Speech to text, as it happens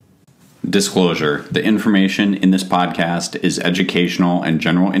Disclosure: the information in this podcast is educational and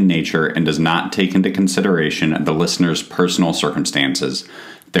general in nature and does not take into consideration the listener's personal circumstances.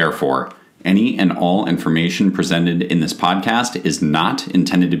 Therefore, any and all information presented in this podcast is not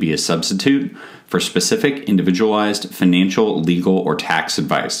intended to be a substitute for specific individualized financial, legal, or tax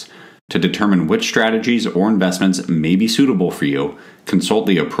advice. To determine which strategies or investments may be suitable for you, consult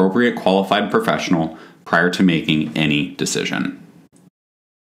the appropriate qualified professional prior to making any decision.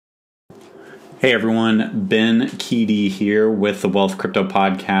 Hey everyone, Ben Keedy here with the Wealth Crypto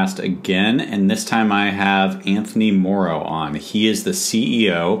Podcast again, and this time I have Anthony Moro on. He is the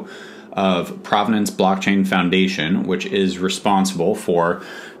CEO of Provenance Blockchain Foundation, which is responsible for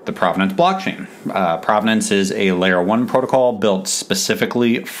the Provenance blockchain. Provenance is a layer 1 protocol built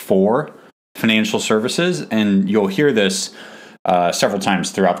specifically for financial services, and you'll hear this several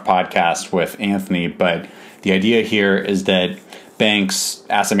times throughout the podcast with Anthony, but the idea here is that banks,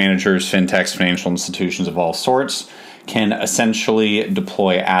 asset managers, fintechs, financial institutions of all sorts can essentially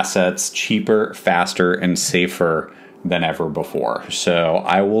deploy assets cheaper, faster, and safer than ever before. So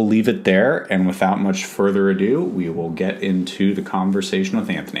I will leave it there, and without much further ado, we will get into the conversation with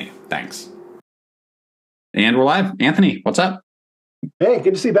Anthony. Thanks. And we're live. Anthony, what's up? Hey,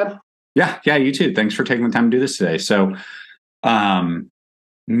 good to see you, Ben. Yeah, you too. Thanks for taking the time to do this today. So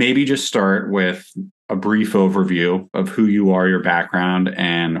maybe just start with a brief overview of who you are, your background,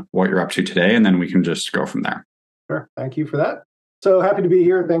 and what you're up to today, and then we can just go from there. Sure. Thank you for that. So happy to be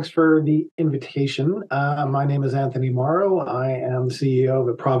here. Thanks for the invitation. My name is Anthony Moro. I am the CEO of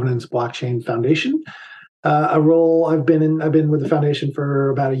the Provenance Blockchain Foundation. A role I've been with the foundation for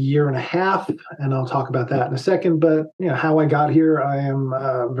about a year and a half, and I'll talk about that in a second. But how I got here, I am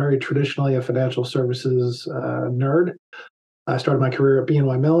very traditionally a financial services nerd. I started my career at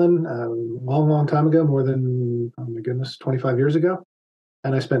BNY Mellon a long time ago, more than, 25 years ago.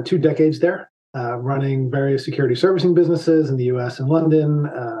 And I spent 2 decades there running various security servicing businesses in the US and London,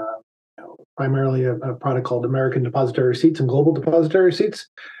 primarily a product called American Depository Receipts and Global Depository Receipts,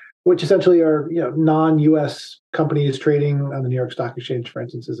 which essentially are non-US companies trading on the New York Stock Exchange, for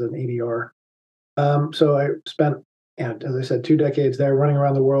instance, as an ADR. So I spent, as I said, 2 decades there running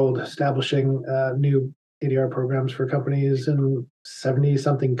around the world, establishing new ADR programs for companies in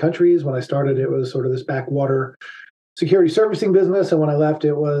 70-something countries. When I started, it was sort of this backwater security servicing business, and when I left,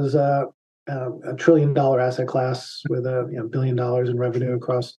 it was a $1 trillion asset class with $1 billion in revenue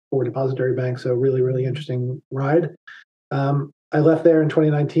across 4 depository banks. So really interesting ride. I left there in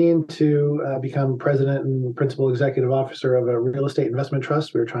 2019 to become president and principal executive officer of a real estate investment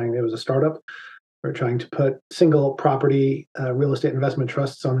trust. It was a startup. We were trying to put single property real estate investment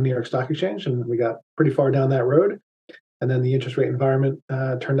trusts on the New York Stock Exchange, and we got pretty far down that road. And then the interest rate environment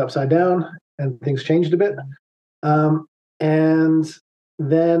turned upside down, and things changed a bit. And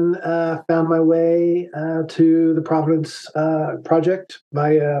then found my way to the Provenance project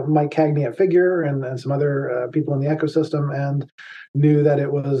by Mike Cagney at Figure and some other people in the ecosystem, and knew that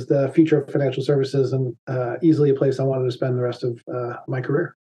it was the future of financial services and easily a place I wanted to spend the rest of my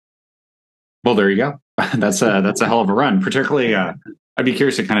career. Well, there you go. That's a hell of a run. Particularly, I'd be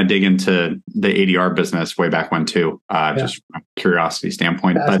curious to kind of dig into the ADR business way back when too, just from a curiosity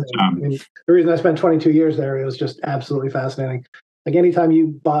standpoint. But the reason I spent 22 years there, it was just absolutely fascinating. Like anytime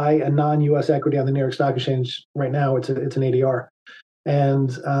you buy a non-US equity on the New York Stock Exchange right now, it's an ADR,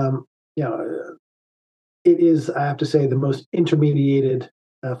 and it is, I have to say, the most intermediated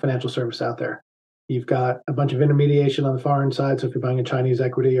financial service out there. You've got a bunch of intermediation on the foreign side. So if you're buying a Chinese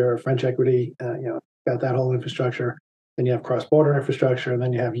equity or a French equity, got that whole infrastructure. Then you have cross-border infrastructure, and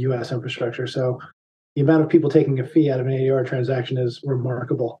then you have U.S. infrastructure. So the amount of people taking a fee out of an ADR transaction is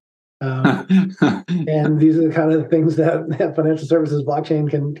remarkable. And these are the kind of things that financial services blockchain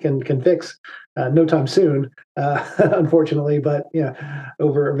can fix. No time soon, unfortunately. But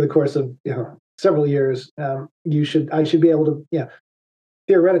over the course of several years, I should be able to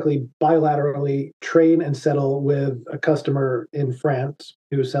theoretically bilaterally trade and settle with a customer in France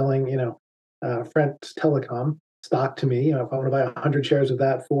who's selling French telecom stock to me. If I want to buy 100 shares of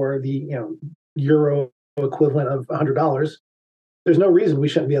that for the euro equivalent of $100, there's no reason we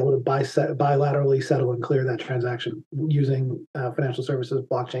shouldn't be able to bilaterally settle and clear that transaction using financial services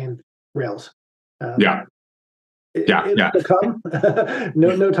blockchain rails. It'll come.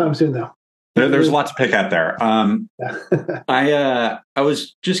 No time soon though. There's a lot to pick at there. I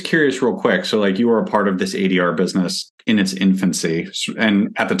was just curious real quick. So like you were a part of this ADR business in its infancy.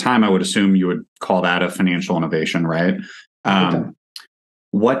 And at the time, I would assume you would call that a financial innovation, right?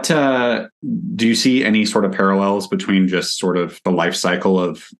 What do you see any sort of parallels between just sort of the life cycle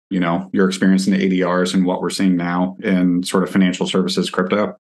of, your experience in the ADRs and what we're seeing now in sort of financial services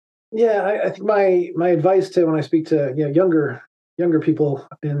crypto? Yeah, I think my advice to when I speak to younger people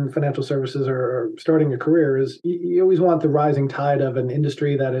in financial services or starting a career is you always want the rising tide of an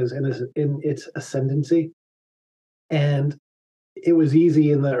industry that is in its ascendancy. And it was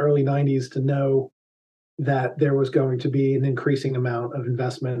easy in the early '90s to know that there was going to be an increasing amount of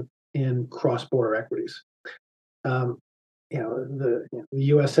investment in cross-border equities. Um, the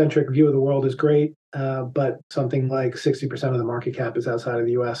U.S. centric view of the world is great, but something like 60% of the market cap is outside of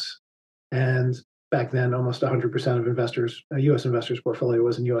the U.S. And back then, almost 100% of investors, U.S. investors' portfolio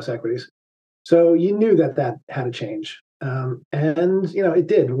was in U.S. equities. So you knew that that had to change, and it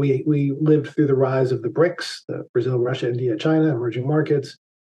did. We lived through the rise of the BRICS, the Brazil, Russia, India, China, emerging markets.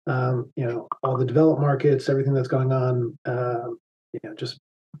 All the developed markets, everything that's going on, just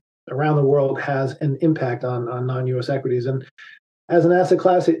around the world has an impact on non-U.S. equities. And as an asset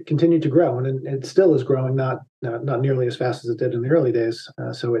class, it continued to grow, and it still is growing, not nearly as fast as it did in the early days.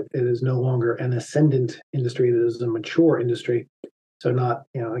 So it is no longer an ascendant industry; it is a mature industry. So not,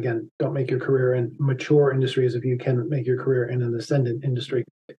 again, don't make your career in mature industries if you can make your career in an ascendant industry.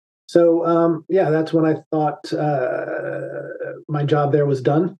 So that's when I thought my job there was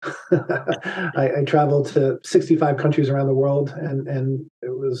done. I traveled to 65 countries around the world, and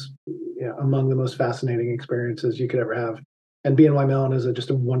it was among the most fascinating experiences you could ever have. And BNY Mellon is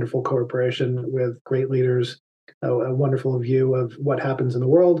just a wonderful corporation with great leaders, a wonderful view of what happens in the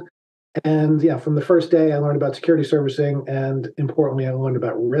world. And yeah, from the first day, I learned about security servicing, and importantly, I learned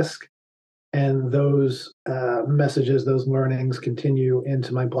about risk. And those messages, those learnings continue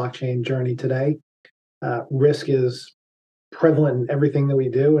into my blockchain journey today. Risk is prevalent in everything that we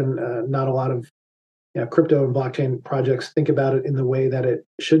do, and not a lot of crypto and blockchain projects think about it in the way that it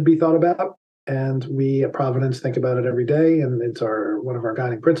should be thought about. And we at Provenance think about it every day, and it's one of our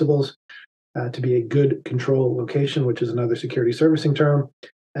guiding principles to be a good control location, which is another security servicing term,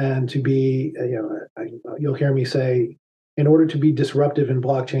 and to be, you'll hear me say, in order to be disruptive in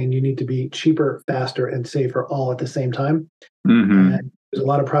blockchain, you need to be cheaper, faster, and safer all at the same time. Mm-hmm. And there's a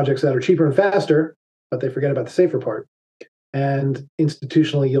lot of projects that are cheaper and faster, but they forget about the safer part. And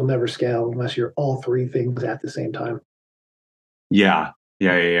institutionally, you'll never scale unless you're all three things at the same time. Yeah.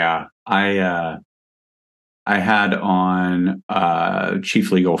 I had on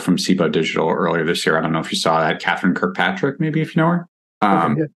chief legal from SIPO Digital earlier this year. I don't know if you saw that, Catherine Kirkpatrick, maybe if you know her.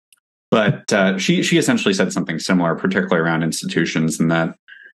 Okay, yeah. But she essentially said something similar, particularly around institutions, and that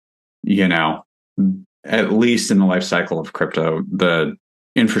at least in the life cycle of crypto, the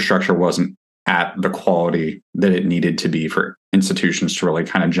infrastructure wasn't at the quality that it needed to be for institutions to really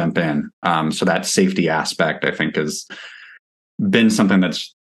kind of jump in. So that safety aspect, I think, has been something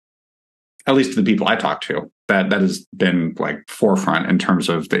that's, at least to the people I talk to, that has been like forefront in terms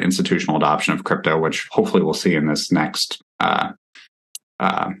of the institutional adoption of crypto, which hopefully we'll see in this next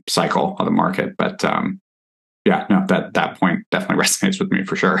cycle of the market. But that point definitely resonates with me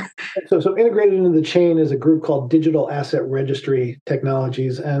for sure. So integrated into the chain is a group called Digital Asset Registry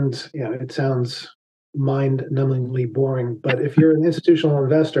Technologies, and it sounds mind-numbingly boring. But if you're an institutional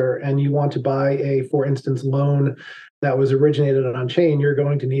investor and you want to buy for instance, loan that was originated on chain, you're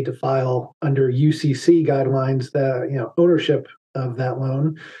going to need to file under UCC guidelines the ownership of that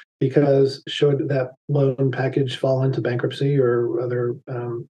loan, because should that loan package fall into bankruptcy or other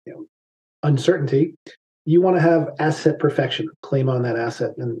uncertainty, you want to have asset perfection, claim on that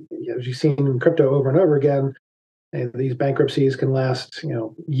asset. And as you've seen in crypto over and over again, these bankruptcies can last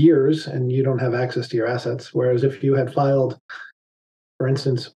years, and you don't have access to your assets. Whereas if you had filed, for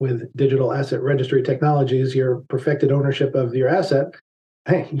instance, with Digital Asset Registry Technologies, your perfected ownership of your asset,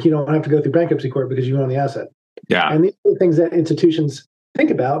 hey, you don't have to go through bankruptcy court because you own the asset. Yeah. And these are the things that institutions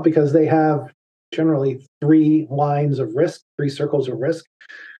think about, because they have generally three lines of risk, three circles of risk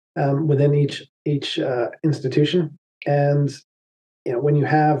within each institution. And when you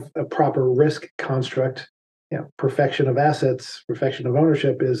have a proper risk construct, perfection of assets, perfection of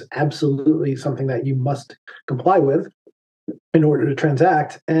ownership is absolutely something that you must comply with in order to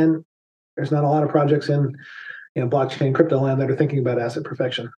transact. And there's not a lot of projects in blockchain crypto land that are thinking about asset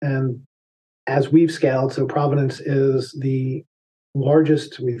perfection. And as we've scaled, so Provenance is the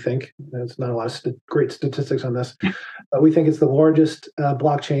largest, we think, there's not a lot of great statistics on this, but we think it's the largest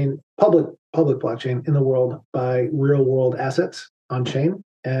blockchain, public blockchain in the world by real world assets on chain.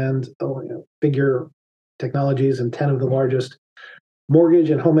 And Figure Technologies and 10 of the largest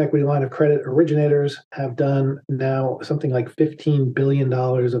mortgage and home equity line of credit originators have done now something like $15 billion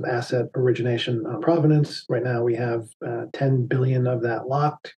of asset origination on Provenance. Right now we have 10 billion of that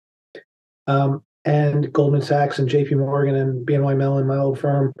locked. And Goldman Sachs and JP Morgan and BNY Mellon, my old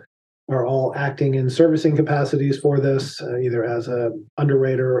firm, are all acting in servicing capacities for this, either as a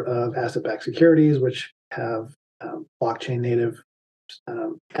underwriter of asset-backed securities, which have blockchain native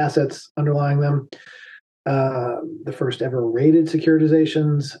assets underlying them. The first ever rated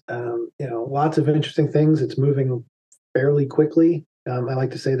securitizations. Lots of interesting things. It's moving fairly quickly. I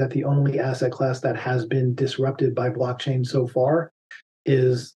like to say that the only asset class that has been disrupted by blockchain so far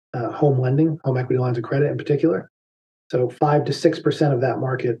is home lending, home equity lines of credit in particular. So 5 to 6% of that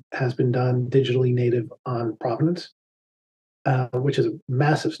market has been done digitally native on Provenance, which is a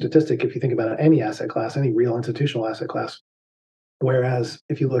massive statistic if you think about any asset class, any real institutional asset class. Whereas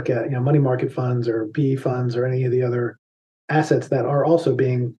if you look at money market funds or PE funds or any of the other assets that are also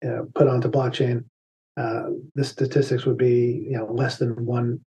being put onto blockchain, the statistics would be less than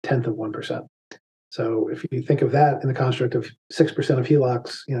 0.1%. So if you think of that in the construct of 6% of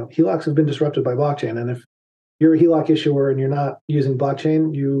HELOCs, HELOCs have been disrupted by blockchain, and if you're a HELOC issuer and you're not using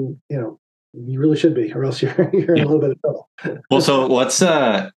blockchain, you really should be, or else you're in a little bit of trouble. Well, so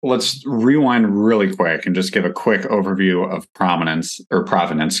let's rewind really quick and just give a quick overview of Provenance,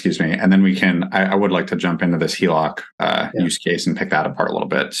 excuse me, and then we can. I would like to jump into this HELOC use case and pick that apart a little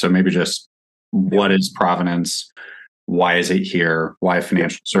bit. So maybe just what is Provenance? Why is it here? Why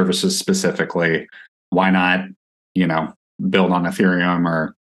financial services specifically? Why not, build on Ethereum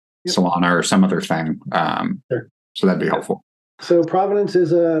or Solana or some other thing? Sure. So that'd be helpful. So Provenance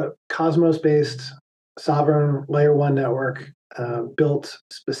is a Cosmos-based sovereign layer 1 network built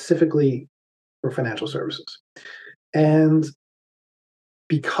specifically for financial services. And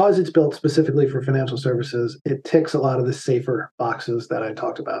because it's built specifically for financial services, it ticks a lot of the safer boxes that I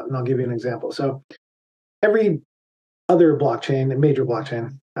talked about. And I'll give you an example. So every other blockchain, a major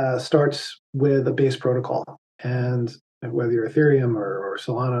blockchain, starts with a base protocol. And whether you're Ethereum or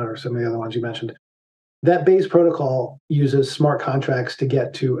Solana or some of the other ones you mentioned, that base protocol uses smart contracts to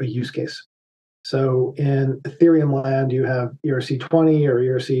get to a use case. So in Ethereum land, you have ERC20 or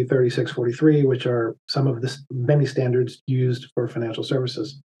ERC3643, which are some of the many standards used for financial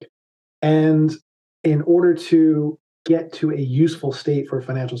services. And in order to get to a useful state for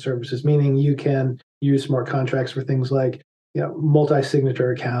financial services, meaning you can use smart contracts for things like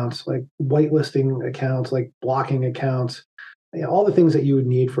multi-signature accounts, like whitelisting accounts, like blocking accounts, all the things that you would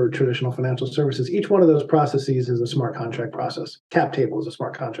need for traditional financial services. Each one of those processes is a smart contract process. Cap table is a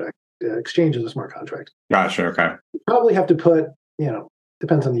smart contract. Exchange is a smart contract. Gotcha. Okay. You probably have to put,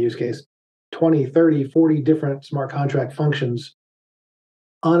 depends on the use case, 20, 30, 40 different smart contract functions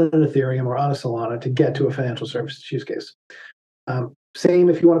on an Ethereum or on a Solana to get to a financial services use case. Same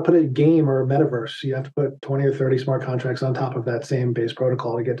if you want to put a game or a metaverse, you have to put 20 or 30 smart contracts on top of that same base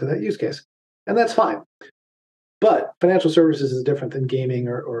protocol to get to that use case. And that's fine. But financial services is different than gaming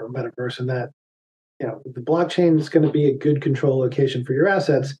or metaverse in that, the blockchain is going to be a good control location for your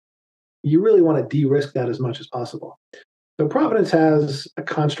assets. You really want to de-risk that as much as possible. So Provenance has a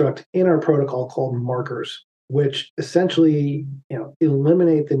construct in our protocol called markers, which essentially,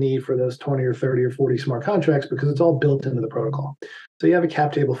 eliminate the need for those 20 or 30 or 40 smart contracts because it's all built into the protocol. So you have a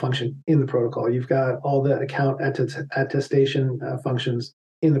cap table function in the protocol. You've got all the account attestation functions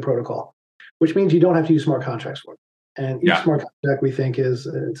in the protocol, which means you don't have to use smart contracts for it. And each smart contract we think it's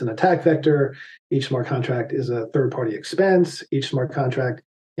an attack vector. Each smart contract is a third-party expense. Each smart contract,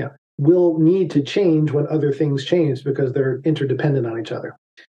 will need to change when other things change because they're interdependent on each other.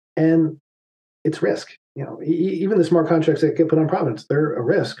 And it's risk. Even the smart contracts that get put on Provenance, they're a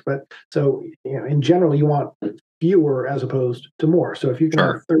risk. But so, in general, you want fewer as opposed to more. So if you can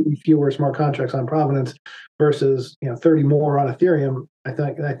have 30 fewer smart contracts on Provenance versus 30 more on Ethereum, I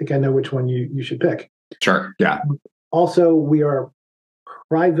think I know which one you should pick. Sure. Yeah. Also, we are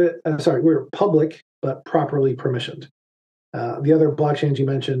we're public but properly permissioned. The other blockchains you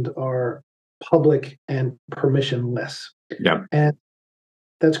mentioned are public and permissionless. Yeah. And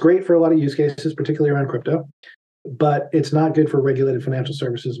that's great for a lot of use cases, particularly around crypto, but it's not good for regulated financial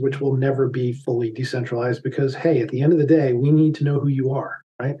services, which will never be fully decentralized because, hey, at the end of the day, we need to know who you are,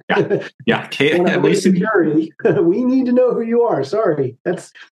 right? Yeah. At least security, we need to know who you are. Sorry,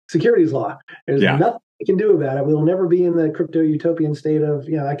 that's securities law. There's nothing we can do about it. We'll never be in the crypto utopian state of,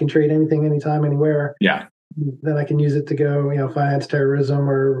 I can trade anything, anytime, anywhere. Yeah. Then I can use it to go, finance terrorism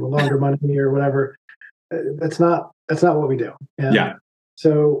or launder money or whatever. That's not what we do. And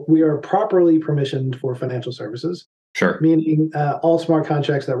so we are properly permissioned for financial services. Sure. Meaning all smart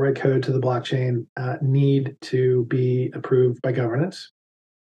contracts that write code to the blockchain need to be approved by governance.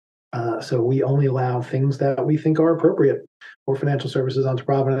 So we only allow things that we think are appropriate for financial services onto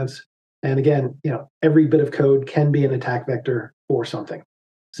Provenance. And again, every bit of code can be an attack vector for something.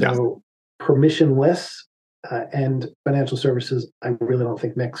 So permissionless and financial services, I really don't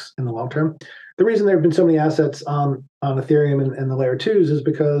think mix in the long term. The reason there have been so many assets on Ethereum and the layer twos is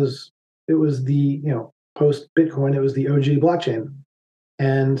because it was the, post Bitcoin, it was the OG blockchain.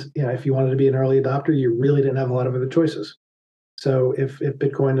 And if you wanted to be an early adopter, you really didn't have a lot of other choices. So if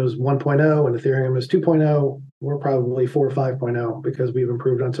Bitcoin was 1.0 and Ethereum is 2.0, we're probably 4 or 5.0 because we've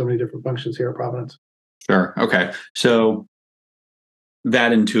improved on so many different functions here at Provenance. Sure. Okay. So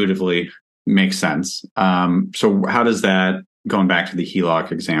that intuitively makes sense. So how does that, going back to the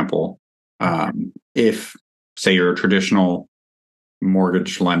HELOC example, if, say, you're a traditional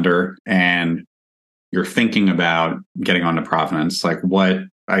mortgage lender and you're thinking about getting onto Provenance, like what,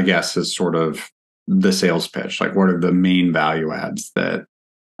 I guess, is sort of the sales pitch? Like what are the main value adds that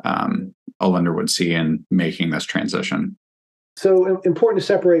a lender would see in making this transition? So important to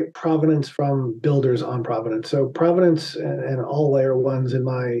separate Provenance from builders on Provenance. So Provenance and all layer ones in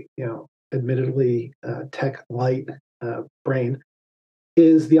my, admittedly tech light brain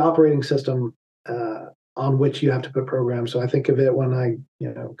is the operating system on which you have to put programs. So I think of it when I,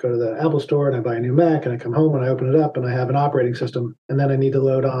 go to the Apple store and I buy a new Mac and I come home and I open it up and I have an operating system, and then I need to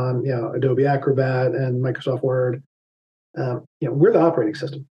load on, Adobe Acrobat and Microsoft Word. We're the operating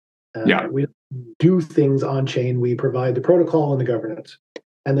system. We do things on chain. We provide the protocol and the governance,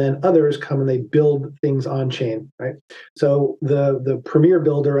 and then others come and they build things on chain, right? So the premier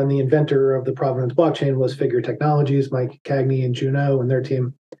builder and the inventor of the Provenance blockchain was Figure Technologies, Mike Cagney and Juno and their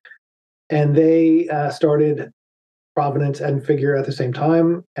team. And they started Provenance and Figure at the same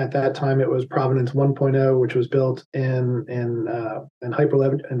time. At that time, it was Provenance 1.0, which was built in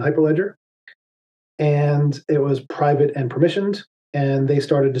Hyperledger, and it was private and permissioned. And they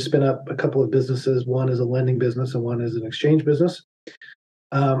started to spin up a couple of businesses. One is a lending business, and one is an exchange business.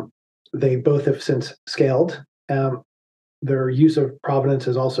 They both have since scaled. Their use of Provenance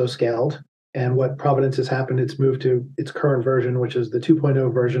has also scaled. And what Provenance has happened, it's moved to its current version, which is the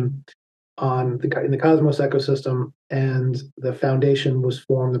 2.0 version in the Cosmos ecosystem. And the foundation was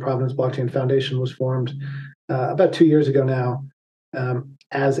formed, the Provenance Blockchain Foundation was formed about 2 years ago now,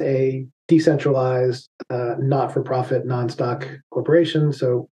 as a decentralized, not-for-profit, non-stock corporation.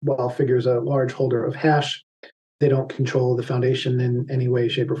 So while Figure's a large holder of hash, they don't control the foundation in any way,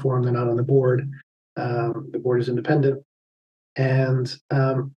 shape, or form. They're not on the board. The board is independent. And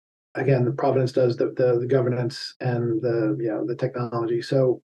again, the Provenance does the governance and the technology.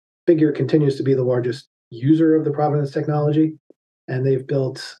 So Figure continues to be the largest user of the Provenance technology, and they've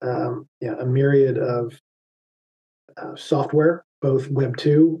built a myriad of software, both Web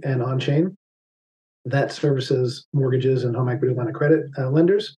 2 and on-chain, that services mortgages and home equity line of credit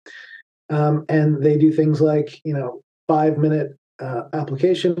lenders. And they do things like 5-minute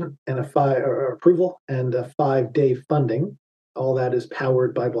application and approval and a 5-day funding. All that is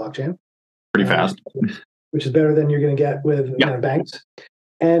powered by blockchain. Pretty fast. Which is better than you're going to get with banks.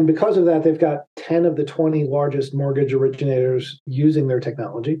 And because of that, they've got 10 of the 20 largest mortgage originators using their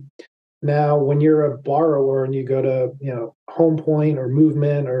technology. Now, when you're a borrower and you go to HomePoint or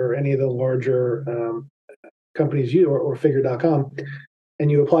Movement or any of the larger companies, or Figure.com, and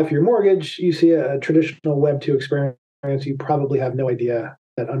you apply for your mortgage, you see a traditional Web 2 experience, you probably have no idea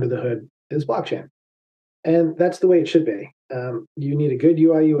that under the hood is blockchain. And that's the way it should be. You need a good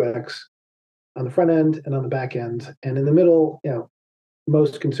UI UX on the front end and on the back end. And in the middle,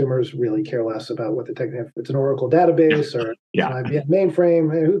 most consumers really care less about what if it's an Oracle database or an IBM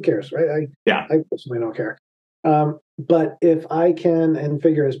mainframe, who cares, right? I personally don't care. But if I can, and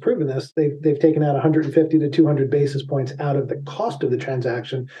Figure has proven this, they've taken out 150 to 200 basis points out of the cost of the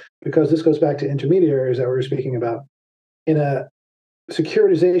transaction, because this goes back to intermediaries that we were speaking about. In a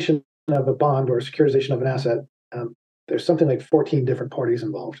securitization of a bond or a securitization of an asset, there's something like 14 different parties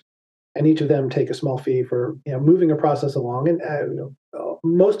involved, and each of them take a small fee for moving a process along. And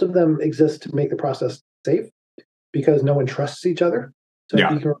most of them exist to make the process safe because no one trusts each other. So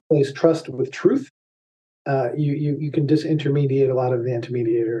if you can replace trust with truth, you can disintermediate a lot of the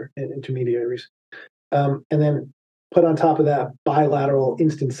intermediaries, and then put on top of that bilateral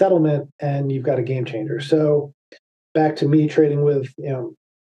instant settlement, and you've got a game changer. So back to me trading with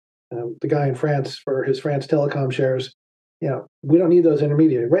the guy in France for his France Telecom shares. We don't need those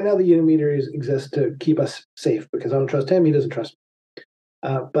intermediaries. Right now, the intermediaries exist to keep us safe because I don't trust him, he doesn't trust me.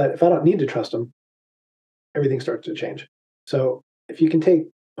 But if I don't need to trust him, everything starts to change. So if you can take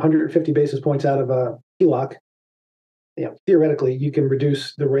 150 basis points out of a HELOC, theoretically, you can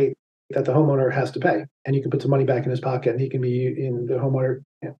reduce the rate that the homeowner has to pay, and you can put some money back in his pocket, and he can be in the homeowner.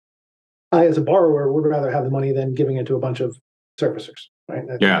 I, as a borrower, would rather have the money than giving it to a bunch of servicers, right?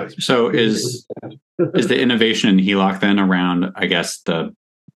 So is the innovation in HELOC then around, I guess, the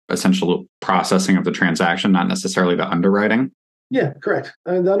essential processing of the transaction, not necessarily the underwriting. Yeah, correct.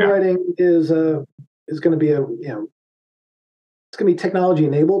 The underwriting is going to be it's going to be technology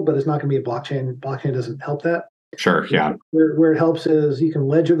enabled, but it's not going to be a blockchain. Blockchain doesn't help that. Sure. Yeah. Where it helps is you can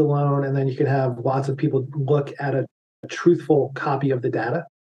ledger the loan, and then you can have lots of people look at a truthful copy of the data.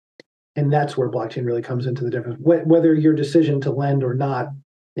 And that's where blockchain really comes into the difference. Whether your decision to lend or not,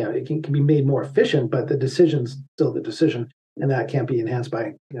 it can be made more efficient, but the decision's still the decision, and that can't be enhanced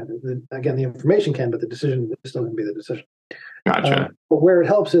by, again, the information can, but the decision is still going to be the decision. Gotcha. But where it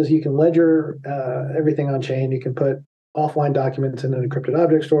helps is you can ledger everything on chain. You can put offline documents in an encrypted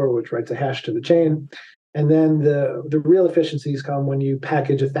object store, which writes a hash to the chain. And then the real efficiencies come when you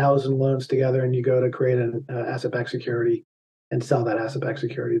package 1,000 loans together and you go to create an asset-backed security and sell that asset-backed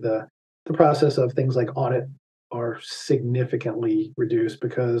security. The process of things like audit are significantly reduced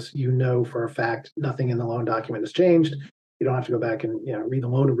because for a fact nothing in the loan document has changed. You don't have to go back and read the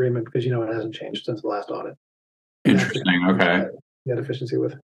loan agreement because it hasn't changed since the last audit. Interesting. Okay. That efficiency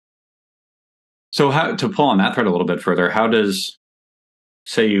with. So how to pull on that thread a little bit further, how does,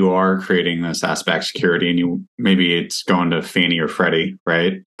 say you are creating this asset-backed security and maybe it's going to Fannie or Freddie,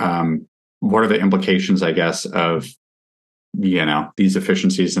 right? What are the implications, I guess, of these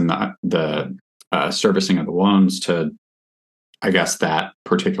efficiencies in the servicing of the loans to, I guess, that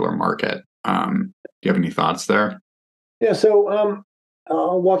particular market? Do you have any thoughts there? Yeah, so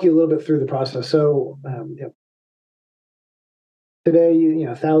I'll walk you a little bit through the process. So today,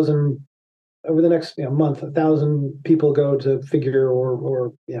 1,000 over the next month, 1,000 people go to Figure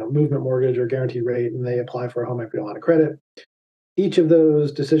or Movement Mortgage or Guaranteed Rate, and they apply for a home equity line of credit. Each of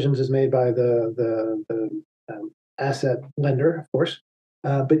those decisions is made by the asset lender, of course,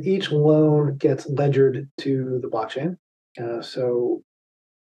 but each loan gets ledgered to the blockchain. So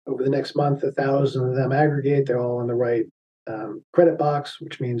over the next month, 1,000 of them aggregate. They're all in the right credit box,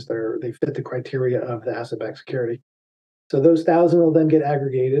 which means they fit the criteria of the asset-backed security. So those 1,000 will then get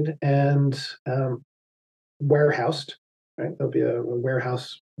aggregated and warehoused. Right, there'll be a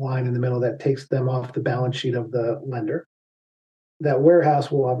warehouse line in the middle that takes them off the balance sheet of the lender. That warehouse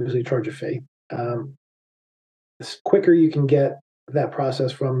will obviously charge a fee. The quicker you can get that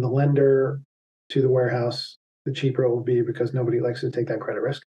process from the lender to the warehouse, the cheaper it will be because nobody likes to take that credit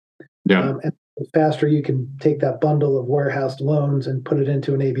risk. Yeah. And the faster you can take that bundle of warehoused loans and put it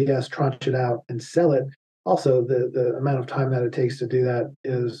into an ABS, tranche it out, and sell it. Also, the amount of time that it takes to do that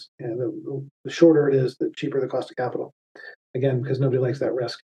is, the shorter it is, the cheaper the cost of capital. Again, because nobody likes that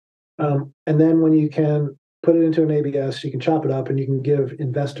risk. And then when you can put it into an ABS, you can chop it up and you can give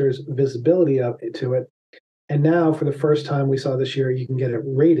investors visibility up to it. And now, for the first time we saw this year, you can get it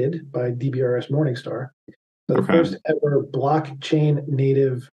rated by DBRS Morningstar. So the first ever blockchain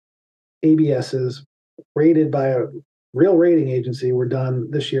native ABSs rated by a real rating agency were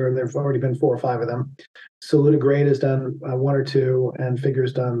done this year, and there have already been 4 or 5 of them. Saluda Grade has done 1 or 2, and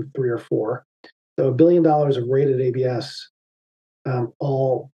Figure's done 3 or 4. So $1 billion of rated ABS,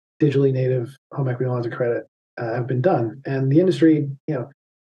 all digitally native home equity lines of credit, have been done. And the industry,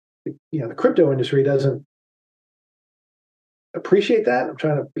 the crypto industry doesn't appreciate that. I'm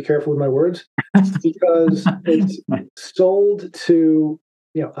trying to be careful with my words because it's sold to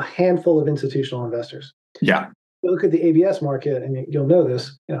a handful of institutional investors. Yeah. Look at the ABS market, and you'll know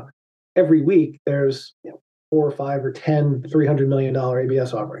this. Every week there's 4 or 5 or 10 $300 million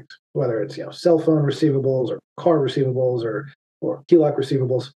ABS offerings, whether it's cell phone receivables or car receivables or HELOC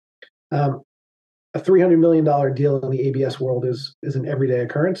receivables. A $300 million deal in the ABS world is an everyday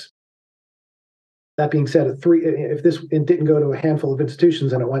occurrence. That being said, if this didn't go to a handful of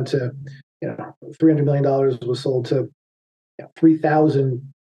institutions and it went to $300 million was sold to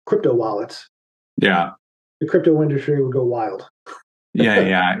 3,000 crypto wallets. Yeah. The crypto industry would go wild.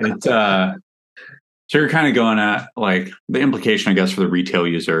 Yeah. It's so you're kind of going at like the implication, I guess, for the retail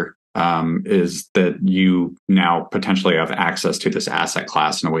user is that you now potentially have access to this asset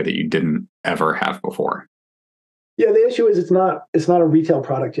class in a way that you didn't ever have before. Yeah, the issue is it's not a retail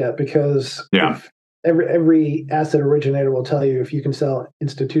product yet because every asset originator will tell you if you can sell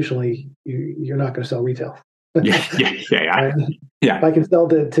institutionally, you're not going to sell retail. Yeah. If I can sell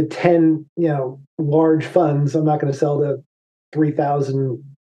to 10, large funds, I'm not going to sell to 3,000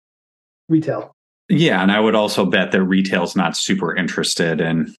 retail. Yeah, and I would also bet that retail's not super interested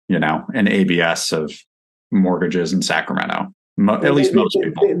in, an ABS of mortgages in Sacramento. At least most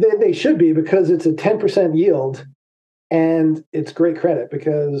people. They should be because it's a 10% yield, and it's great credit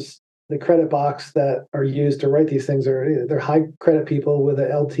because the credit box that are used to write these things they're high credit people with an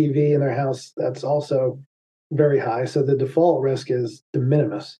LTV in their house that's also very high. So the default risk is de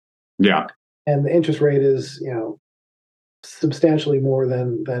minimis. Yeah. And the interest rate is, substantially more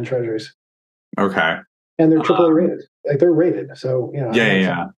than treasuries. Okay. And they're AAA rated. Like they're rated. So,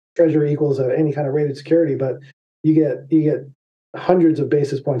 Yeah. treasury equals any kind of rated security, but you get hundreds of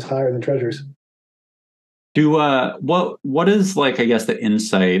basis points higher than treasuries. What is, like, I guess, the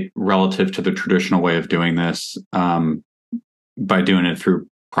insight relative to the traditional way of doing this, by doing it through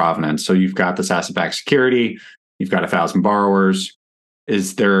Provenance? So you've got this asset-backed security, you've got 1,000 borrowers.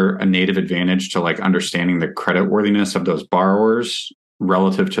 Is there a native advantage to, like, understanding the creditworthiness of those borrowers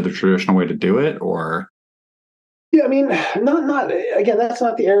relative to the traditional way to do it, or? Yeah, I mean, not again. That's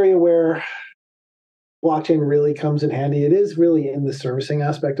not the area where blockchain really comes in handy. It is really in the servicing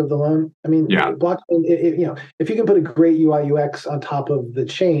aspect of the loan. I mean, Yeah. blockchain. If you can put a great UI UX on top of the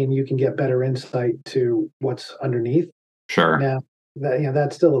chain, you can get better insight to what's underneath. Sure. Now,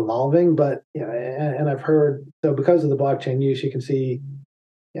 that's still evolving, but and I've heard, so because of the blockchain use, you can see,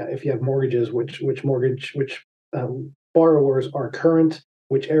 if you have mortgages, which borrowers are current,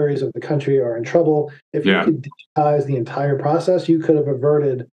 which areas of the country are in trouble. If you could digitize the entire process, you could have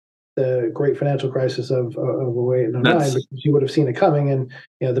averted the great financial crisis of 08 and 09, because you would have seen it coming. And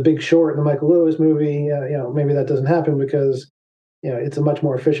The Big Short, the Michael Lewis movie, maybe that doesn't happen because it's a much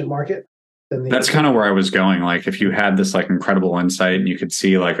more efficient market. That's kind of where I was going. Like, if you had this, like, incredible insight and you could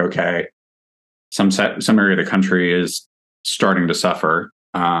see, like, okay, some area of the country is starting to suffer,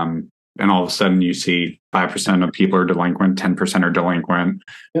 and all of a sudden you see 5% of people are delinquent, 10% are delinquent.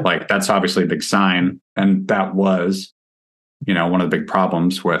 Yeah. Like, that's obviously a big sign. And that was, one of the big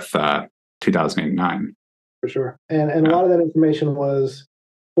problems with 2009. For sure. And a lot of that information was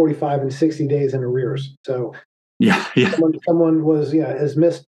 45 and 60 days in arrears. So yeah. Someone has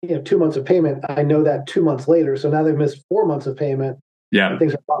missed 2 months of payment. I know that 2 months later. So now they've missed 4 months of payment. Yeah.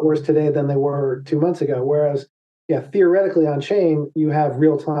 Things are a lot worse today than they were 2 months ago. Whereas, theoretically on chain, you have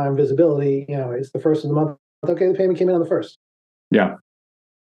real time visibility. It's the first of the month. Okay, the payment came in on the first. Yeah.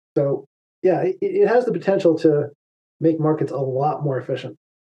 So it has the potential to make markets a lot more efficient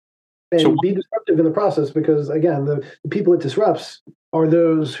and be disruptive in the process, because again, the people it disrupts are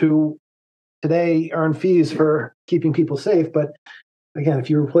those who today earn fees for keeping people safe. But again, if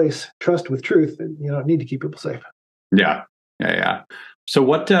you replace trust with truth, you don't need to keep people safe. Yeah. So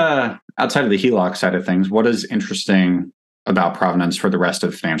what, outside of the HELOC side of things, what is interesting about Provenance for the rest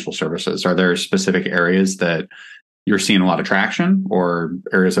of financial services? Are there specific areas that you're seeing a lot of traction, or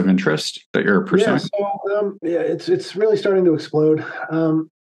areas of interest that you're pursuing? It's really starting to explode.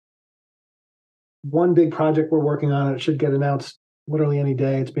 One big project we're working on, it should get announced literally any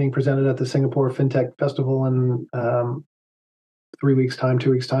day. It's being presented at the Singapore FinTech Festival in 2 weeks' time.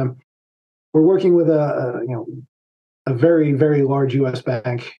 We're working with a very, very large U.S.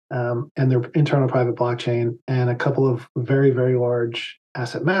 bank and their internal private blockchain, and a couple of very, very large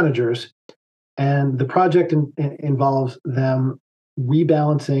asset managers. And the project involves them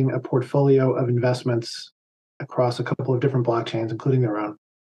rebalancing a portfolio of investments across a couple of different blockchains, including their own,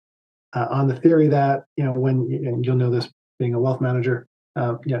 on the theory that, and you'll know this being a wealth manager,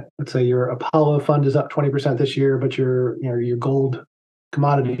 let's say your Apollo fund is up 20% this year, but your gold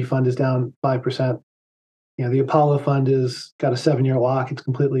commodity fund is down 5%. The Apollo fund is got a 7-year lock. It's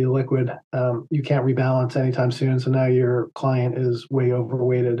completely illiquid. You can't rebalance anytime soon. So now your client is way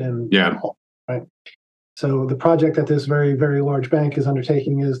overweighted. Right. So the project that this very, very large bank is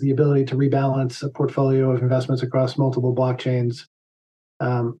undertaking is the ability to rebalance a portfolio of investments across multiple blockchains,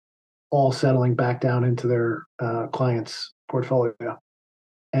 all settling back down into their client's portfolio.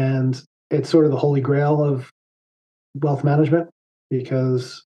 And it's sort of the holy grail of wealth management,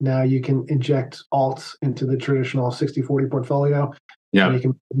 because now you can inject alts into the traditional 60-40 portfolio. Yeah. And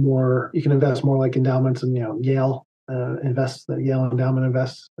you can invest more like endowments, and Yale Endowment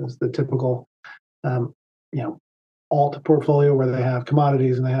invests as the typical alt portfolio, where they have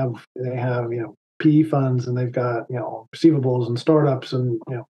commodities and they have PE funds, and they've got receivables and startups, and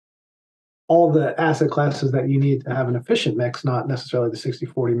all the asset classes that you need to have an efficient mix, not necessarily the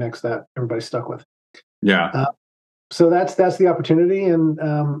 60-40 mix that everybody's stuck with. Yeah. So that's the opportunity, and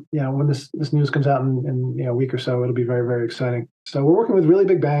when this news comes out in a week or so, it'll be very, very exciting. So we're working with really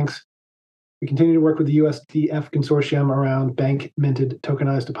big banks. We continue to work with the USDF consortium around bank minted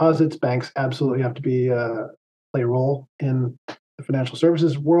tokenized deposits. Banks absolutely have to play a role in the financial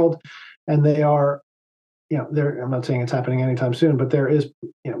services world, and they are, I'm not saying it's happening anytime soon, but there is,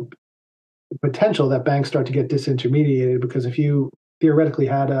 potential that banks start to get disintermediated, because if you theoretically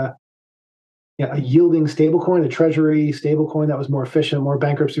had a yielding stablecoin, a treasury stablecoin that was more efficient, more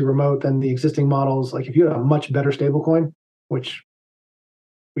bankruptcy remote than the existing models, like if you had a much better stablecoin, which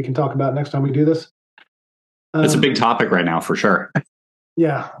we can talk about next time we do this. It's a big topic right now, for sure.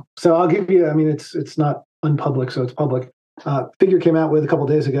 Yeah. So I'll give you, it's not unpublic, so it's public. Figure came out with a couple of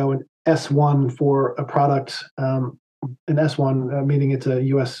days ago an S1 for a product, an S1 meaning it's a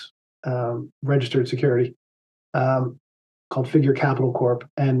U.S. Registered security called Figure Capital Corp,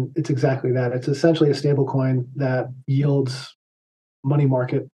 and it's exactly that. It's essentially a stable coin that yields money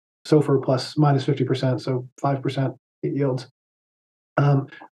market SOFR plus minus 50%, so 5% it yields.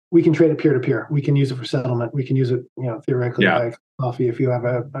 We can trade it peer to peer. We can use it for settlement. We can use it, theoretically, like coffee. If you have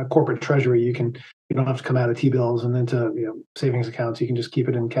a corporate treasury, you don't have to come out of T-bills and into savings accounts. You can just keep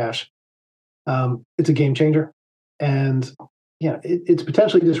it in cash. It's a game changer, and it's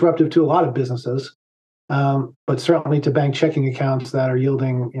potentially disruptive to a lot of businesses, but certainly to bank checking accounts that are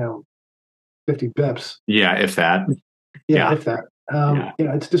yielding 50 bips. Yeah, if that. If that.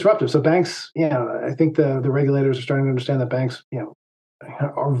 It's disruptive. So banks, I think the regulators are starting to understand that banks,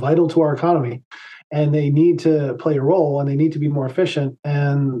 are vital to our economy, and they need to play a role, and they need to be more efficient.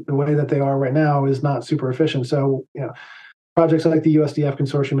 And the way that they are right now is not super efficient. So, projects like the USDF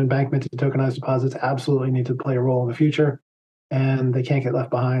consortium and bank minted tokenized deposits absolutely need to play a role in the future, and they can't get left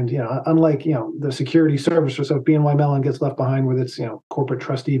behind. Unlike the security servicer. So if BNY Mellon gets left behind with its corporate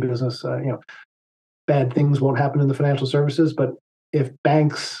trustee business, bad things won't happen in the financial services. But if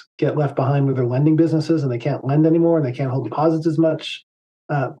banks get left behind with their lending businesses and they can't lend anymore and they can't hold deposits as much,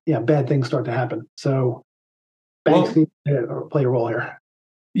 bad things start to happen. So banks need to play a role here.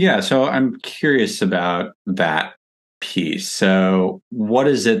 Yeah, so I'm curious about that piece. So what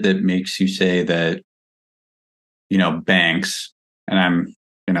is it that makes you say that, banks, and I'm,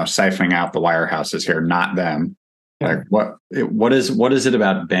 siphoning out the wirehouses here, not them. Like what is it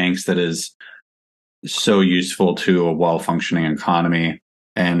about banks that is so useful to a well-functioning economy,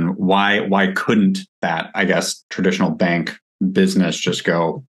 and why couldn't that, I guess, traditional bank business just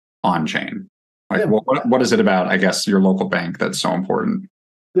go on chain? Like, what is it about, I guess, your local bank that's so important?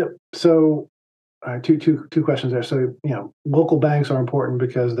 Yeah. So two questions there. So local banks are important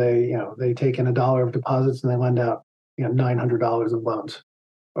because they take in $1 of deposits and they lend out $900 of loans,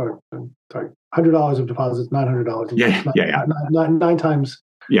 or sorry, $100 of deposits, $900 of loans. Nine times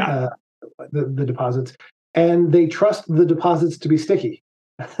the deposits, and they trust the deposits to be sticky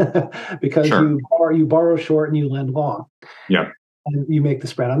because you borrow short and you lend long. Yeah. And you make the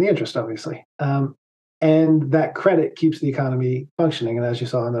spread on the interest, obviously. And that credit keeps the economy functioning. And as you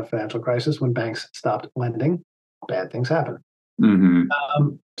saw in the financial crisis, when banks stopped lending, bad things happen. Mm-hmm.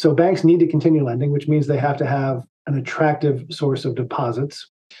 So banks need to continue lending, which means they have to have an attractive source of deposits.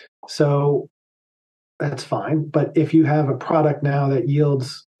 So that's fine. But if you have a product now that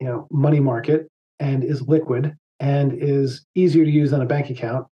yields, money market and is liquid and is easier to use than a bank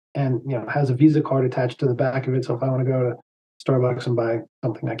account, and has a Visa card attached to the back of it, so if I want to go to Starbucks and buy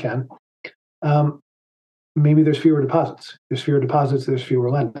something, I can. Maybe there's fewer deposits. There's fewer deposits. There's fewer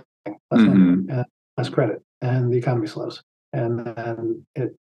lending, less credit, and the economy slows, and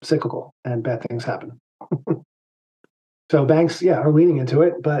it's cyclical, and bad things happen. So banks, are leaning into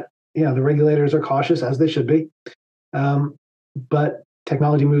it, but the regulators are cautious, as they should be. But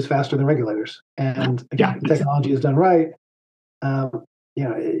technology moves faster than regulators, and again, if the technology is done right,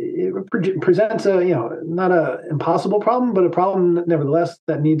 it presents a not a impossible problem, but a problem nevertheless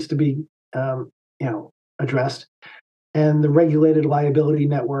that needs to be addressed. And the regulated liability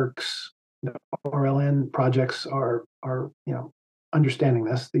networks, RLN projects are understanding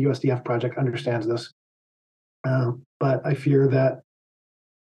this. The USDF project understands this, but I fear that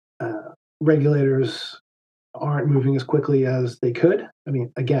regulators aren't moving as quickly as they could. I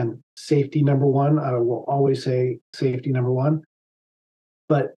mean, again, safety number one. I will always say safety number one.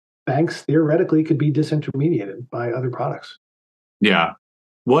 But banks theoretically could be disintermediated by other products. Yeah.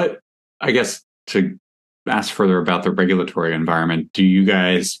 What, I guess, to ask further about the regulatory environment, do you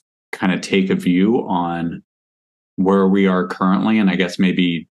guys kind of take a view on where we are currently? And I guess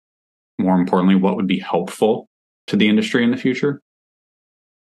maybe more importantly, what would be helpful to the industry in the future?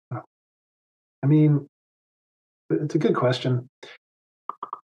 I mean, it's a good question.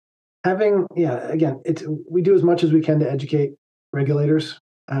 Again, we do as much as we can to educate regulators.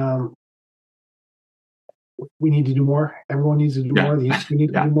 We need to do more. Everyone needs to do more. The industry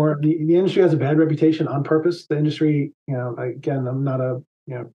needs to do more. The industry has a bad reputation on purpose. The industry, again, I'm not a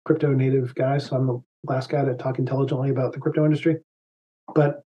crypto native guy, so I'm the last guy to talk intelligently about the crypto industry.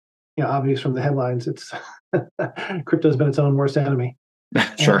 But obvious from the headlines, it's crypto's been its own worst enemy.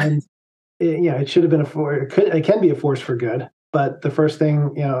 Sure. And it should have been it can be a force for good. But the first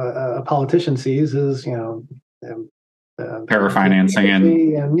thing a politician sees is parafinancing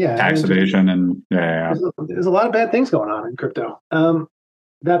and tax evasion, and there's a lot of bad things going on in crypto.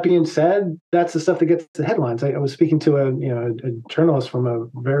 That being said, that's the stuff that gets the headlines. I was speaking to a journalist from a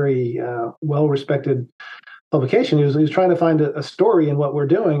very well-respected publication. He was trying to find a story in what we're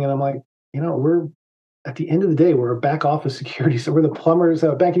doing, and I'm like, we're at the end of the day, we're a back office security. So we're the plumbers.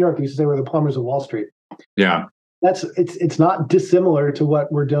 Bank of New York used to say we're the plumbers of Wall Street. Yeah. It's not dissimilar to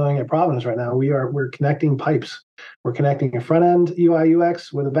what we're doing at Provenance right now. We're connecting pipes. We're connecting a front end UI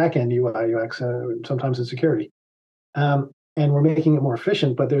UX with a back end UI UX. Sometimes it's security, and we're making it more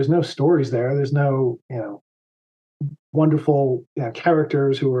efficient. But there's no stories there. There's no wonderful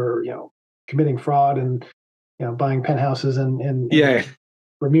characters who are committing fraud and buying penthouses in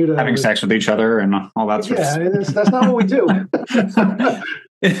Bermuda, having sex with each other and all that sort of stuff. Yeah, that's not what we do.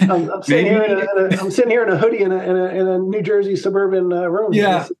 I'm sitting here in a hoodie in a New Jersey suburban room.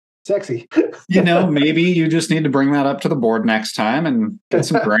 Yeah, it's sexy. Maybe you just need to bring that up to the board next time and get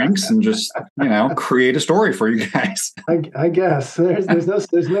some drinks and just create a story for you guys. I guess there's no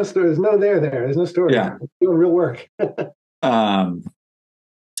story. There's no there. There's no story. Yeah, we're doing real work. Yeah,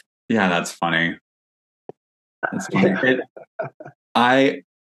 that's funny. That's funny. Yeah.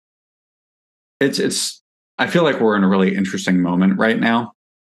 I feel like we're in a really interesting moment right now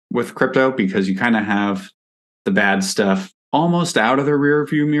with crypto because you kind of have the bad stuff almost out of the rear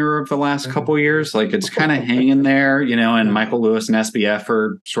view mirror of the last couple of years. Like it's kind of hanging there, and Michael Lewis and SBF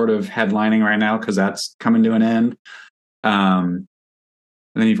are sort of headlining right now because that's coming to an end. And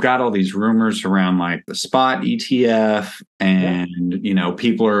then you've got all these rumors around like the spot ETF and,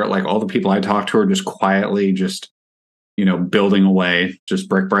 people are like all the people I talk to are just quietly building away just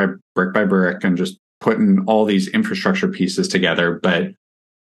brick by brick and just putting all these infrastructure pieces together. But,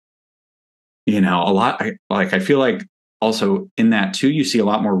 a lot, I feel like also in that too, you see a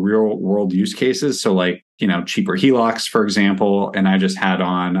lot more real world use cases. So like, cheaper HELOCs, for example, and I just had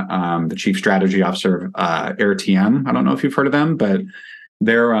on the chief strategy officer of AirTM. I don't know if you've heard of them, but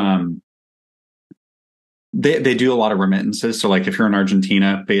they're, They do a lot of remittances. So like if you're in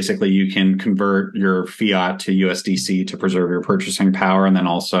Argentina, basically you can convert your fiat to USDC to preserve your purchasing power and then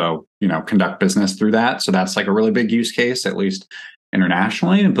also, conduct business through that. So that's like a really big use case, at least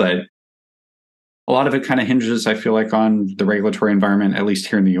internationally. But a lot of it kind of hinges, I feel like, on the regulatory environment, at least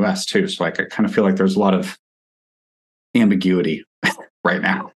here in the US too. So like I kind of feel like there's a lot of ambiguity right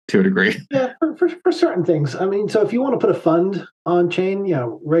now to a degree. Yeah, for certain things. I mean, so if you want to put a fund on chain,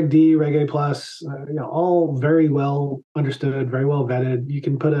 Reg D, Reg A plus, all very well understood, very well vetted. You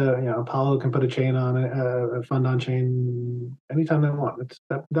can put Apollo can put a chain on a fund on chain anytime they want.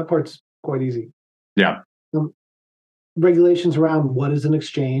 That part's quite easy. Yeah. Regulations around what is an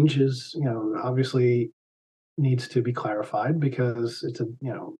exchange is, obviously needs to be clarified because it's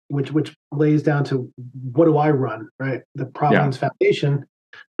which lays down to what do I run, right? The Provenance Foundation.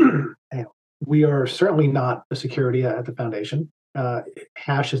 We are certainly not a security at the foundation.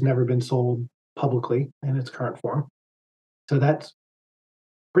 Hash has never been sold publicly in its current form, so that's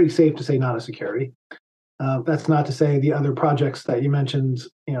pretty safe to say not a security. That's not to say the other projects that you mentioned,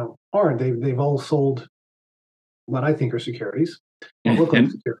 aren't. They've all sold what I think are securities. Look like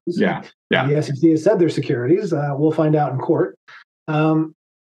securities. Yeah. The SEC has said they're securities. We'll find out in court. The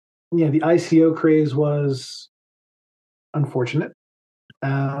ICO craze was unfortunate.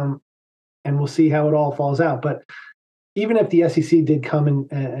 And we'll see how it all falls out. But even if the SEC did come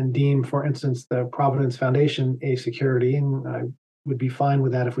and deem, for instance, the Provenance Foundation a security, and I would be fine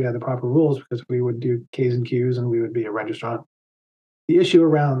with that if we had the proper rules because we would do Ks and Qs and we would be a registrant. The issue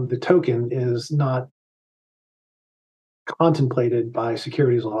around the token is not contemplated by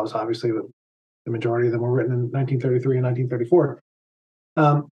securities laws. Obviously, the majority of them were written in 1933 and 1934.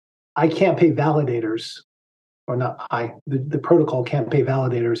 I can't pay validators. Or not the protocol can't pay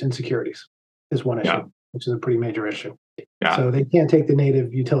validators in securities is one issue, which is a pretty major issue. Yeah. So they can't take the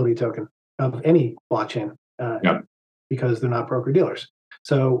native utility token of any blockchain because they're not broker dealers.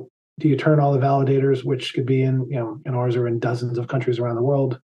 So do you turn all the validators, which could be in ours are in dozens of countries around the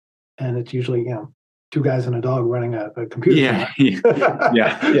world, and it's usually two guys and a dog running a computer.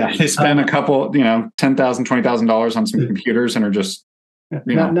 Yeah. They spend a couple $10,000, $20,000 on some computers and are just.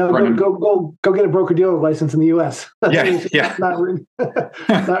 Go get a broker dealer license in the U.S. Not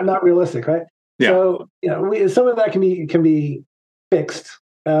realistic, right? Yeah. So some of that can be fixed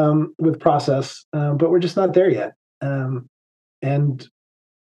with process, but we're just not there yet, and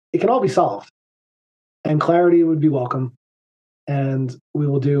it can all be solved. And clarity would be welcome, and we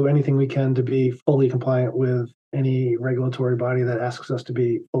will do anything we can to be fully compliant with any regulatory body that asks us to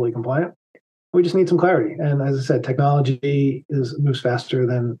be fully compliant. We just need some clarity. And as I said, technology moves faster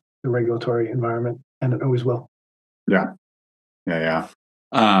than the regulatory environment, and it always will. Yeah.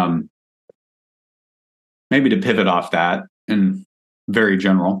 Maybe to pivot off that in very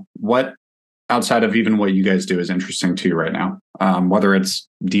general, what outside of even what you guys do is interesting to you right now? Whether it's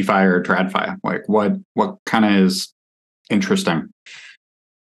DeFi or TradFi, like what kind of is interesting?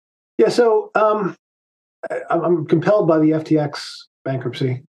 Yeah, so I'm compelled by the FTX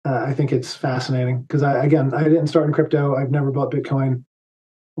bankruptcy. I think it's fascinating because I didn't start in crypto. I've never bought Bitcoin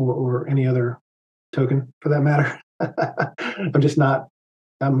or any other token for that matter. I'm just not.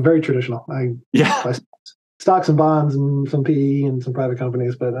 I'm very traditional. I buy stocks and bonds and some PE and some private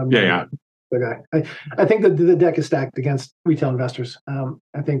companies, but I'm the guy. I think that the deck is stacked against retail investors.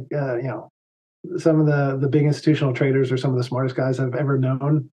 I think some of the big institutional traders are some of the smartest guys I've ever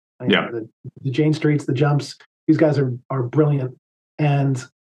known. The Jane Streets, the Jumps, these guys are brilliant, and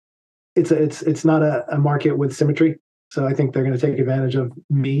it's not a market with symmetry. So I think they're going to take advantage of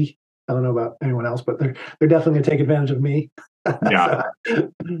me. I don't know about anyone else, but they're definitely going to take advantage of me. Yeah.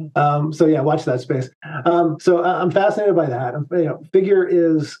 So yeah, watch that space. So I'm fascinated by that. Figure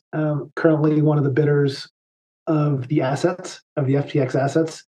is currently one of the bidders of the assets of the FTX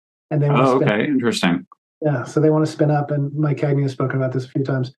assets, and they want to spin up. Interesting. Yeah, so they want to spin up, and Mike Cagney has spoken about this a few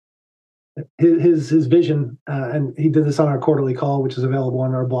times. His vision, and he did this on our quarterly call, which is available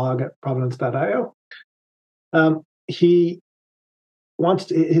on our blog at provenance.io. His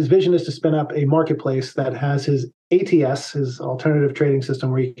vision is to spin up a marketplace that has his ATS, his alternative trading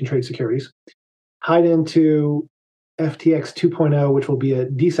system, where you can trade securities, tied into FTX 2.0, which will be a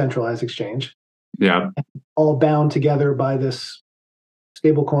decentralized exchange. Yeah, all bound together by this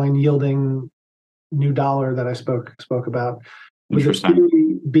stablecoin yielding new dollar that I spoke about. With the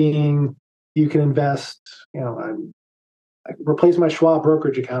theory being, you can invest. I replace my Schwab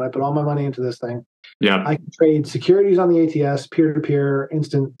brokerage account. I put all my money into this thing. Yeah. I can trade securities on the ATS, peer-to-peer,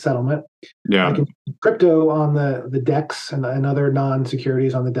 instant settlement. Yeah. I can crypto on the DEX and other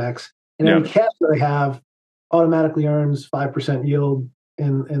non-securities on the DEX. And any cash that I have automatically earns 5% yield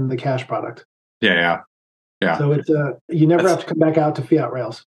in the cash product. Yeah. So it's you never have to come back out to fiat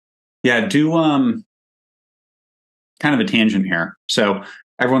rails. Yeah. Do kind of a tangent here. So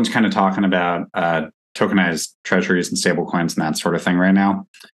everyone's kind of talking about tokenized treasuries and stablecoins and that sort of thing right now.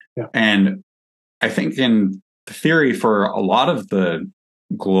 Yeah. And I think in the theory for a lot of the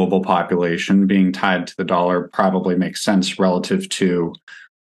global population, being tied to the dollar probably makes sense relative to,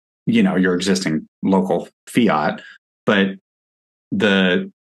 your existing local fiat. But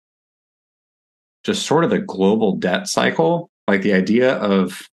just sort of the global debt cycle, like the idea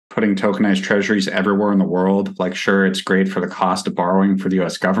of putting tokenized treasuries everywhere in the world, like, sure, it's great for the cost of borrowing for the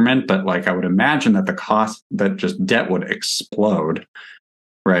US government, but like, I would imagine that the cost that just debt would explode,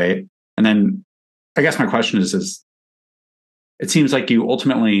 right? And then I guess my question is it seems like you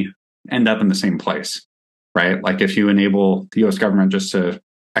ultimately end up in the same place, right? Like if you enable the US government just to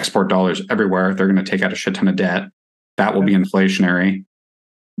export dollars everywhere, they're going to take out a shit ton of debt. That will be inflationary,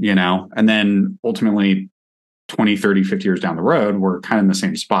 and then ultimately 20, 30, 50 years down the road, we're kind of in the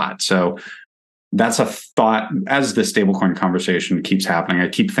same spot. So that's a thought as the stablecoin conversation keeps happening. I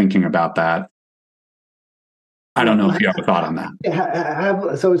keep thinking about that. I don't know if you have a thought on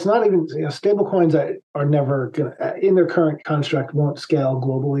that. So it's not even, stablecoins are never going to, in their current construct, won't scale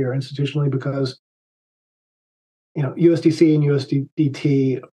globally or institutionally because, USDC and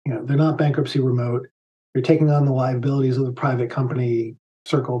USDT, they're not bankruptcy remote. You're taking on the liabilities of the private company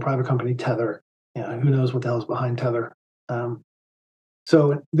Circle, private company Tether. Who knows what the hell is behind Tether.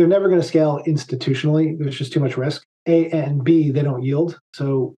 So they're never going to scale institutionally. There's just too much risk. A and B, they don't yield.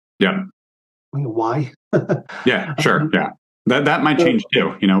 So why? Yeah, sure. Yeah. That might change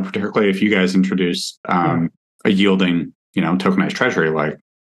too, particularly if you guys introduce a yielding, tokenized treasury like.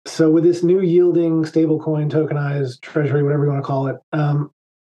 So with this new yielding stablecoin tokenized treasury, whatever you want to call it,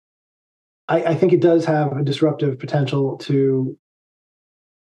 I think it does have a disruptive potential to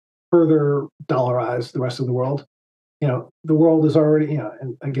further dollarize the rest of the world. The world is already,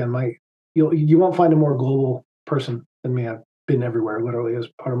 and again, you won't find a more global person than me. I've been everywhere, literally, as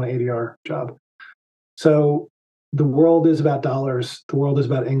part of my ADR job. So the world is about dollars. The world is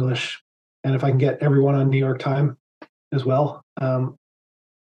about English. And if I can get everyone on New York time as well, home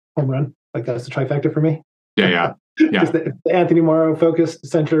run. Like that's the trifecta for me. Yeah. The Anthony Moro focused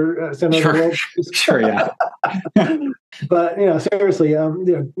center of the world. Sure, yeah. But seriously,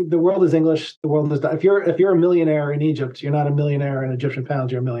 the world is English. The world is. If you're a millionaire in Egypt, you're not a millionaire in Egyptian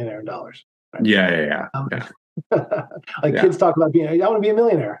pounds. You're a millionaire in dollars. Right? Yeah. Kids talk about being. I want to be a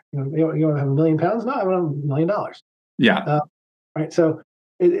millionaire. You want to have £1 million? No, I want $1 million. Yeah. Right. So,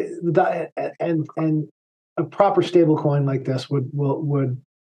 and a proper stable coin like this would.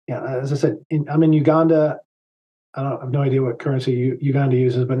 As I said, I'm in Uganda. I have no idea what currency Uganda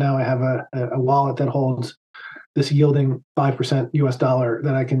uses, but now I have a wallet that holds this yielding 5% US dollar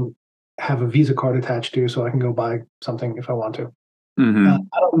that I can have a Visa card attached to, so I can go buy something if I want to. Mm-hmm.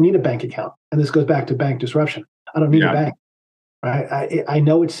 I don't need a bank account, and this goes back to bank disruption. I don't need a bank. Right? I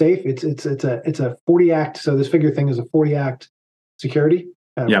know it's safe. It's a 40 Act. So this figure thing is a 40 Act security.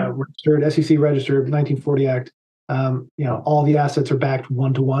 Registered, SEC registered, 1940 Act. All the assets are backed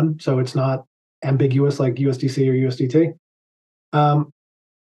 1-to-1, so it's not ambiguous like USDC or USDT.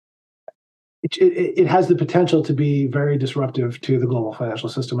 It has the potential to be very disruptive to the global financial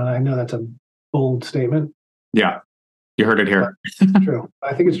system, and I know that's a bold statement. Yeah, you heard it here. It's true.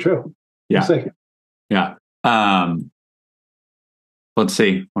 I think it's true. Yeah. We'll see. Yeah. Let's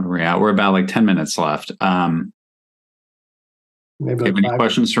see. What are we at? We're about like 10 minutes left. Maybe have any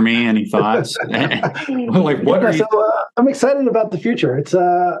questions for me? Any thoughts? Like, what are you? I'm excited about the future. It's there's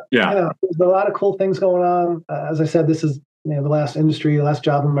a lot of cool things going on. As I said, this is the last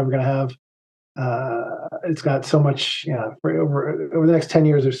job I'm ever going to have. It's got so much. Over the next 10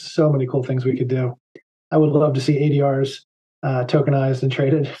 years, there's so many cool things we could do. I would love to see ADRs tokenized and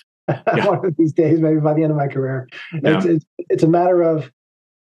traded one of these days, maybe by the end of my career. Yeah. It's a matter of,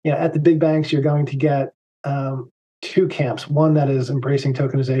 at the big banks, you're going to get two camps. One that is embracing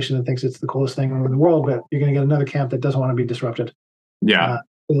tokenization and thinks it's the coolest thing in the world, but you're going to get another camp that doesn't want to be disrupted. Yeah.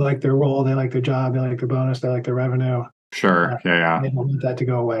 They like their role, they like their job, they like their bonus, they like their revenue. Sure. They don't want that to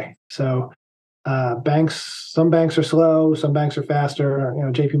go away. So some banks are slow, some banks are faster.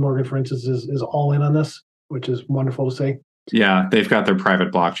 JP Morgan, for instance, is all in on this, which is wonderful to see. Yeah, they've got their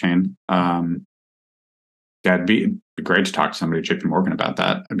private blockchain. It'd be great to talk to somebody at JP Morgan about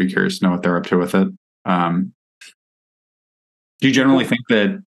that. I'd be curious to know what they're up to with it. Do you generally think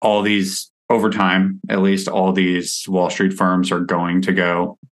that all these, over time, at least all these Wall Street firms are going to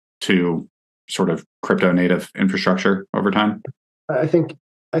go to sort of crypto native infrastructure over time? I think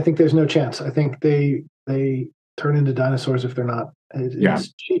there's no chance. I think they turn into dinosaurs if they're not.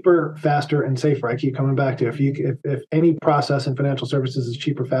 It's cheaper, faster, and safer. I keep coming back to if any process in financial services is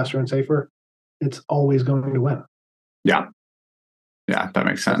cheaper, faster, and safer, it's always going to win. Yeah, that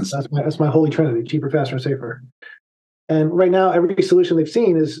makes sense. That's my holy trinity: cheaper, faster, and safer. And right now, every solution they've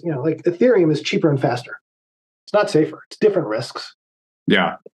seen is, like Ethereum is cheaper and faster. It's not safer. It's different risks.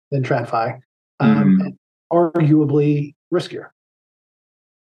 Yeah. Than TradFi, and arguably riskier.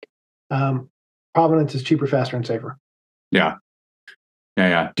 Provenance is cheaper, faster, and safer. Yeah.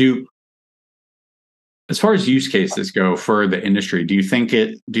 As far as use cases go for the industry, do you think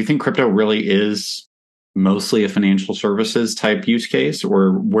crypto really is mostly a financial services type use case,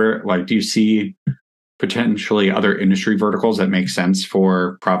 or do you see potentially other industry verticals that make sense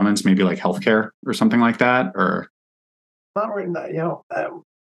for Provenance, maybe like healthcare or something like that? Or not really.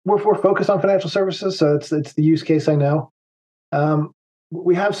 We're focused on financial services, so it's the use case I know.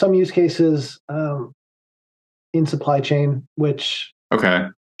 We have some use cases in supply chain, which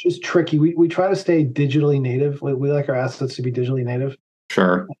is tricky. We try to stay digitally native. We like our assets to be digitally native.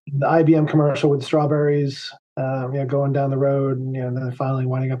 Sure. The IBM commercial with strawberries, going down the road, and then finally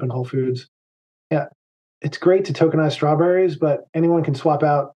winding up in Whole Foods. Yeah, it's great to tokenize strawberries, but anyone can swap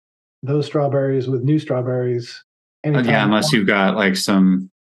out those strawberries with new strawberries. Yeah, unless you've got like some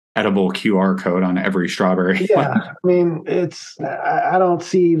edible QR code on every strawberry. Yeah, I mean, I don't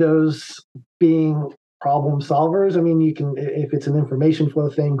see those being problem solvers. I mean, you can, if it's an information flow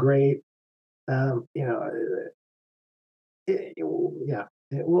thing, great. We'll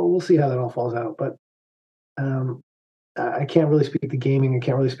see how that all falls out. But I can't really speak to gaming. I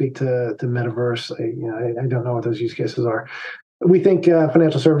can't really speak to metaverse. I don't know what those use cases are. We think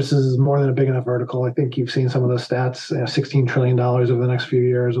financial services is more than a big enough vertical. I think you've seen some of those stats. $16 trillion over the next few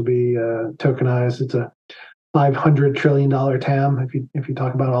years will be tokenized. It's a $500 trillion TAM if you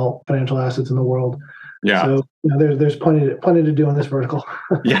talk about all financial assets in the world. Yeah. So there's plenty to do in this vertical.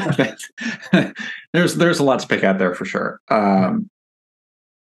 Yeah, there's a lot to pick out there for sure. Well,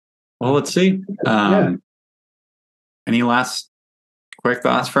 let's see. Any last quick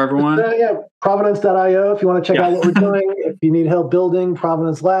thoughts for everyone? Provenance.io if you want to check out what we're doing. If you need help building,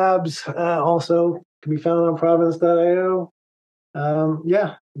 Provenance Labs also can be found on Provenance.io.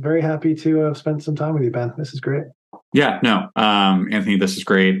 Very happy to have spent some time with you, Ben. This is great. Yeah, no, Anthony, this is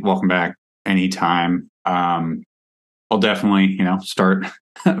great. Welcome back anytime. I'll definitely, start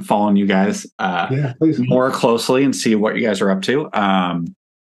following you guys more closely and see what you guys are up to.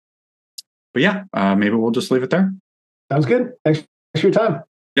 Maybe we'll just leave it there. Sounds good. Thanks for your time.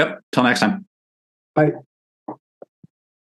 Yep. Till next time. Bye.